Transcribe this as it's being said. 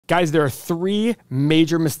Guys, there are three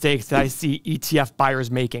major mistakes that I see ETF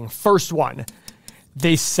buyers making. First one,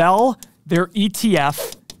 they sell their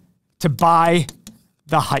ETF to buy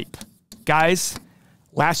the hype. Guys,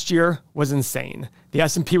 last year was insane. The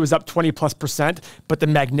S&P was up 20+%, but the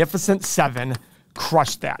Magnificent Seven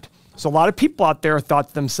crushed that. So a lot of people out there thought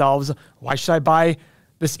to themselves, why should I buy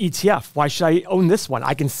this ETF? Why should I own this one?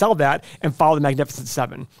 I can sell that and follow the Magnificent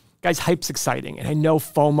Seven. Guys, hype's exciting. And I know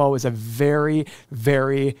FOMO is a very,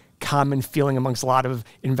 very common feeling amongst a lot of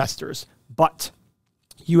investors. But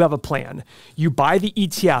you have a plan. You buy the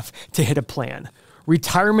ETF to hit a plan.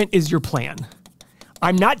 Retirement is your plan.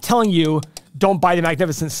 I'm not telling you don't buy the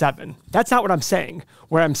Magnificent Seven. That's not what I'm saying.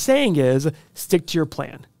 What I'm saying is stick to your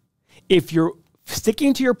plan. If you're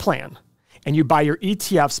sticking to your plan and you buy your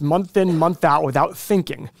ETFs month in, month out without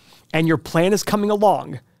thinking, and your plan is coming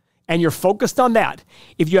along and you're focused on that,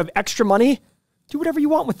 if you have extra money, do whatever you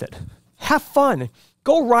want with it. Have fun.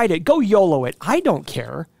 Go ride it. Go YOLO it. I don't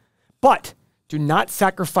care. But do not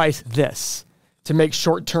sacrifice this to make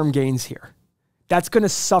short-term gains here. That's going to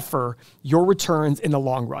suffer your returns in the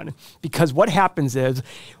long run. Because what happens is,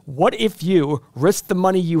 what if you risk the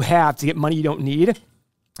money you have to get money you don't need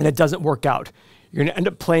and it doesn't work out? You're going to end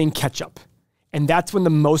up playing catch up. And that's when the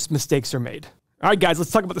most mistakes are made. All right, guys,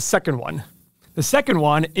 let's talk about the second one. The second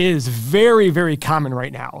one is very, very common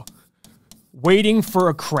right now. Waiting for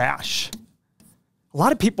a crash. A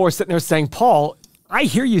lot of people are sitting there saying, Paul, I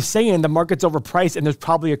hear you saying the market's overpriced and there's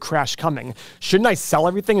probably a crash coming. Shouldn't I sell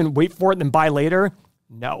everything and wait for it and then buy later?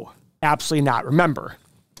 No, absolutely not. Remember,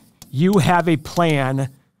 you have a plan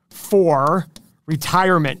for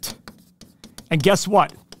retirement. And guess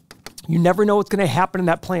what? You never know what's going to happen in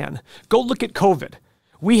that plan. Go look at COVID.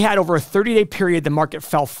 We had over a 30-day period, the market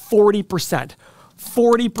fell 40%.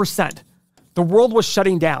 40%. The world was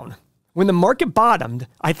shutting down. When the market bottomed,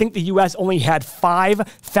 I think the US only had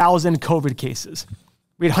 5,000 COVID cases.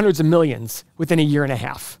 We had hundreds of millions within a year and a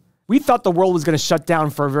half. We thought the world was going to shut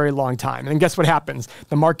down for a very long time. And guess what happens?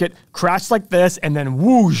 The market crashed like this and then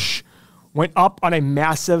whoosh, went up on a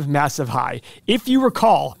massive, massive high. If you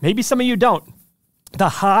recall, maybe some of you don't, the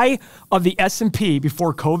high of the S&P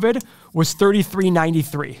before COVID was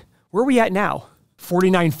 3393. Where are we at now?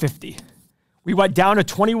 4950. We went down to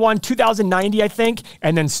 2090, I think,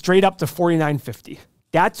 and then straight up to 4950.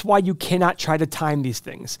 That's why you cannot try to time these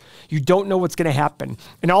things. You don't know what's going to happen.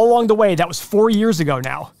 And all along the way, that was 4 years ago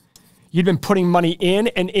now. You'd been putting money in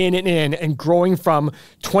and in and in and growing from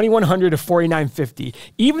 2100 to 4950.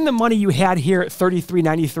 Even the money you had here at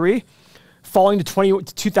 3393, falling to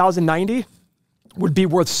 2090, would be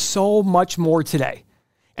worth so much more today.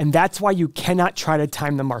 And that's why you cannot try to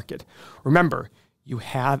time the market. Remember, you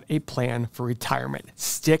have a plan for retirement.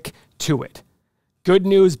 Stick to it. Good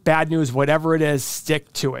news, bad news, whatever it is,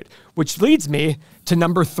 stick to it. Which leads me to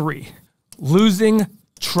number 3, losing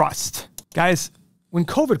trust. Guys, when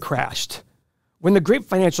COVID crashed, when the great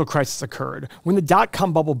financial crisis occurred, when the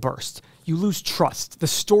dot-com bubble burst, you lose trust. The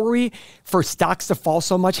story for stocks to fall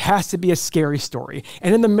so much has to be a scary story.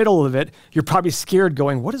 And in the middle of it, you're probably scared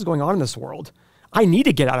going, what is going on in this world? I need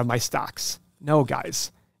to get out of my stocks. No,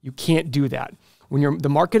 guys, you can't do that. When the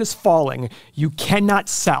market is falling, you cannot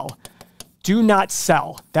sell. Do not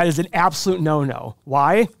sell. That is an absolute no-no.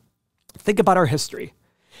 Why? Think about our history.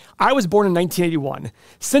 I was born in 1981.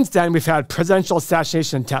 Since then, we've had presidential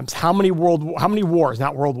assassination attempts. How many wars,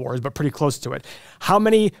 not world wars, but pretty close to it. How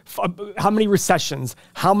many recessions?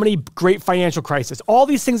 How many great financial crises? All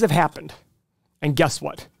these things have happened. And guess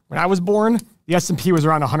what? When I was born, the S&P was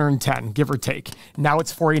around 110, give or take. Now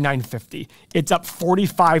it's 4950. It's up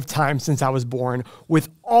 45 times since I was born with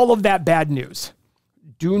all of that bad news.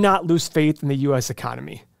 Do not lose faith in the U.S.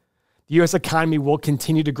 economy. The U.S. economy will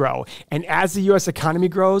continue to grow. And as the U.S. economy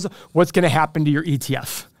grows, what's going to happen to your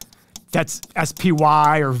ETF? That's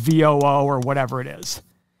SPY or VOO or whatever it is.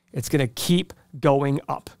 It's going to keep going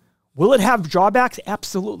up. Will it have drawbacks?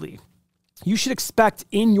 Absolutely. You should expect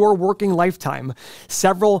in your working lifetime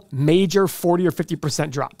several major 40 or 50%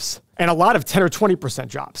 drops and a lot of 10 or 20%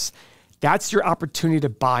 drops. That's your opportunity to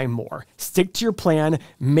buy more. Stick to your plan,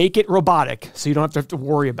 make it robotic so you don't have to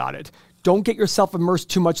worry about it. Don't get yourself immersed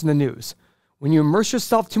too much in the news. When you immerse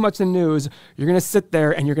yourself too much in the news, you're going to sit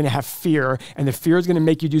there and you're going to have fear, and the fear is going to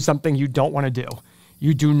make you do something you don't want to do.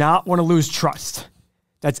 You do not want to lose trust.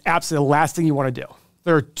 That's absolutely the last thing you want to do.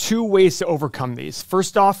 There are 2 ways to overcome these.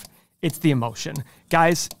 First off, it's the emotion.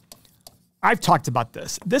 Guys, I've talked about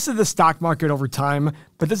this. This is the stock market over time,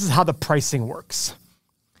 but this is how the pricing works.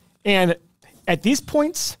 And at these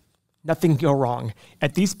points, nothing can go wrong.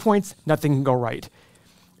 At these points, nothing can go right.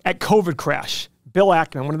 At COVID crash, Bill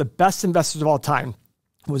Ackman, one of the best investors of all time,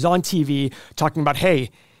 was on TV talking about, hey,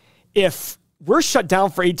 if we're shut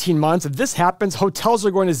down for 18 months, if this happens, hotels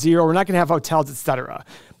are going to zero, we're not going to have hotels, etc.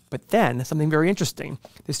 But then something very interesting,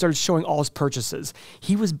 they started showing all his purchases.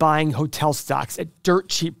 He was buying hotel stocks at dirt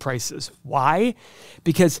cheap prices. Why?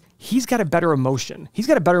 Because he's got a better emotion. He's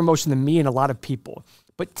got a better emotion than me and a lot of people.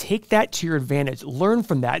 But take that to your advantage. Learn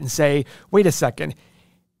from that and say, wait a second,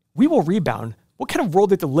 we will rebound. What kind of world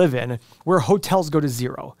do we have to live in where hotels go to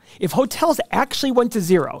zero? If hotels actually went to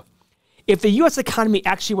zero, if the US economy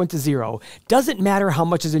actually went to zero, doesn't matter how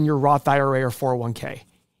much is in your Roth IRA or 401k.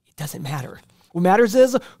 It doesn't matter. What matters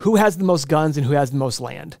is who has the most guns and who has the most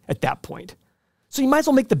land at that point. So you might as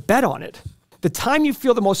well make the bet on it. The time you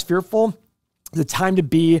feel the most fearful is the time to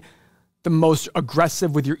be the most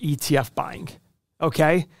aggressive with your ETF buying,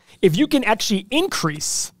 okay? If you can actually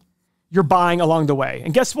increase your buying along the way,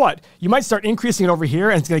 and guess what? You might start increasing it over here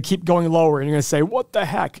and it's gonna keep going lower and you're gonna say, what the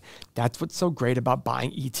heck? That's what's so great about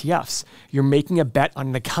buying ETFs. You're making a bet on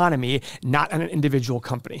an economy, not on an individual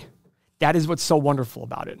company. That is what's so wonderful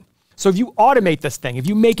about it. So if you automate this thing, if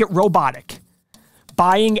you make it robotic,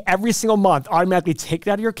 buying every single month, automatically take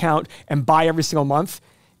that out of your account and buy every single month,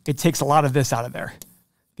 it takes a lot of this out of there.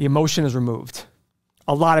 The emotion is removed.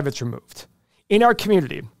 A lot of it's removed. In our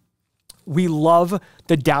community, we love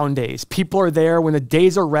the down days. People are there when the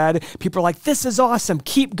days are red. People are like, this is awesome,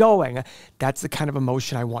 keep going. That's the kind of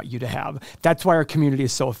emotion I want you to have. That's why our community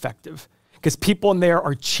is so effective, because people in there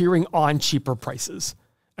are cheering on cheaper prices.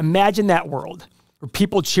 Imagine that world where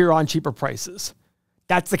people cheer on cheaper prices.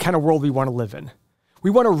 That's the kind of world we want to live in.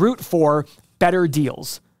 We want to root for better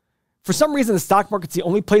deals. For some reason, the stock market's the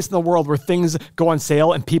only place in the world where things go on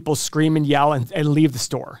sale and people scream and yell and leave the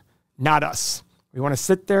store. Not us. We want to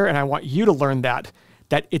sit there, and I want you to learn that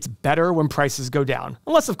it's better when prices go down.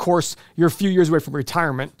 Unless, of course, you're a few years away from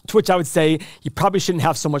retirement, to which I would say you probably shouldn't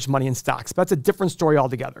have so much money in stocks. But that's a different story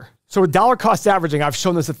altogether. So with dollar cost averaging, I've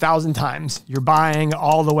shown this 1,000 times. You're buying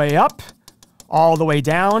all the way up, all the way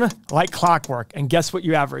down, like clockwork. And guess what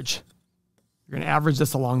you average? You're going to average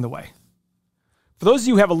this along the way. For those of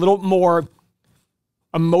you who have a little more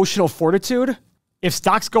emotional fortitude, if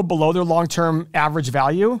stocks go below their long-term average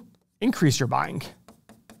value, increase your buying.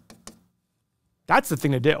 That's the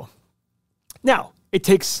thing to do. Now, it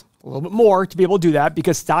takes a little bit more to be able to do that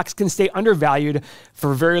because stocks can stay undervalued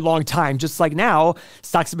for a very long time. Just like now,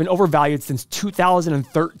 stocks have been overvalued since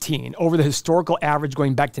 2013, over the historical average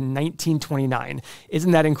going back to 1929.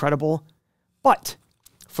 Isn't that incredible? But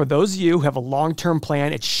for those of you who have a long-term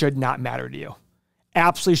plan, it should not matter to you.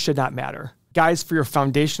 Absolutely should not matter. Guys, for your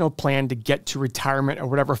foundational plan to get to retirement or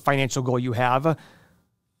whatever financial goal you have,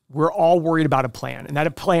 we're all worried about a plan, and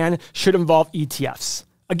that plan should involve ETFs.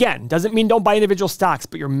 Again, doesn't mean don't buy individual stocks,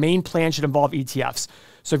 but your main plan should involve ETFs.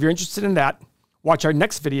 So if you're interested in that, watch our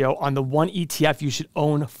next video on the one ETF you should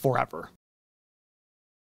own forever.